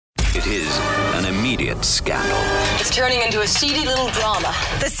It is an immediate scandal. It's turning into a seedy little drama.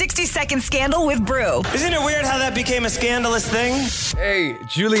 The 60-second scandal with Brew. Isn't it weird how that became a scandalous thing? Hey,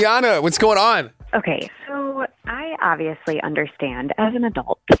 Julianna, what's going on? Okay, so I obviously understand as an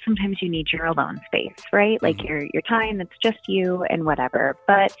adult that sometimes you need your alone space, right? Like your time that's just you and whatever.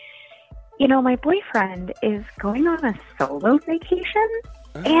 But, you know, my boyfriend is going on a solo vacation,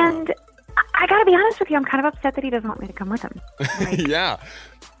 and I got to be honest with you, I'm kind of upset that he doesn't want me to come with him. Like, Yeah.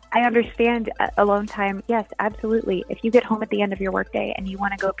 I understand alone time. Yes, absolutely. If you get home at the end of your workday and you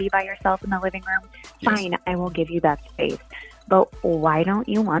want to go be by yourself in the living room, fine, I will give you that space. But why don't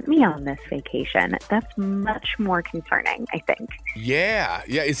you want me on this vacation? That's much more concerning, I think. Yeah.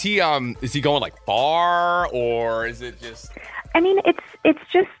 Is he going like far, or is it just? I mean, it's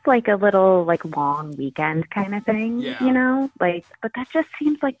just like a little like long weekend kind of thing, you know? Like, but that just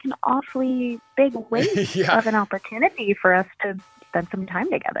seems like an awfully big waste of an opportunity for us to spend some time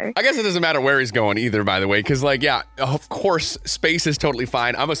together. I guess it doesn't matter where he's going either, by the way, because like, yeah, of course, space is totally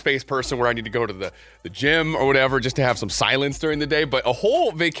fine. I'm a space person where I need to go to the gym or whatever just to have some silence during the day. But a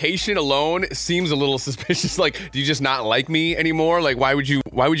whole vacation alone seems a little suspicious. Like, do you just not like me anymore? Like, why would you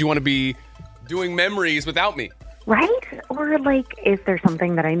want to be doing memories without me? Right? Or like, is there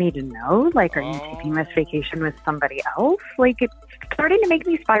something that I need to know? Like, are you taking this vacation with somebody else? Like, it's starting to make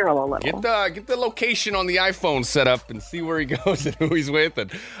me spiral a little. Get the location on the iPhone set up and see where he goes and who he's with.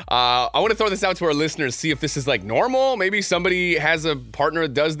 And I want to throw this out to our listeners, see if this is like normal. Maybe somebody has a partner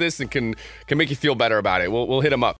that does this and can make you feel better about it. We'll hit him up.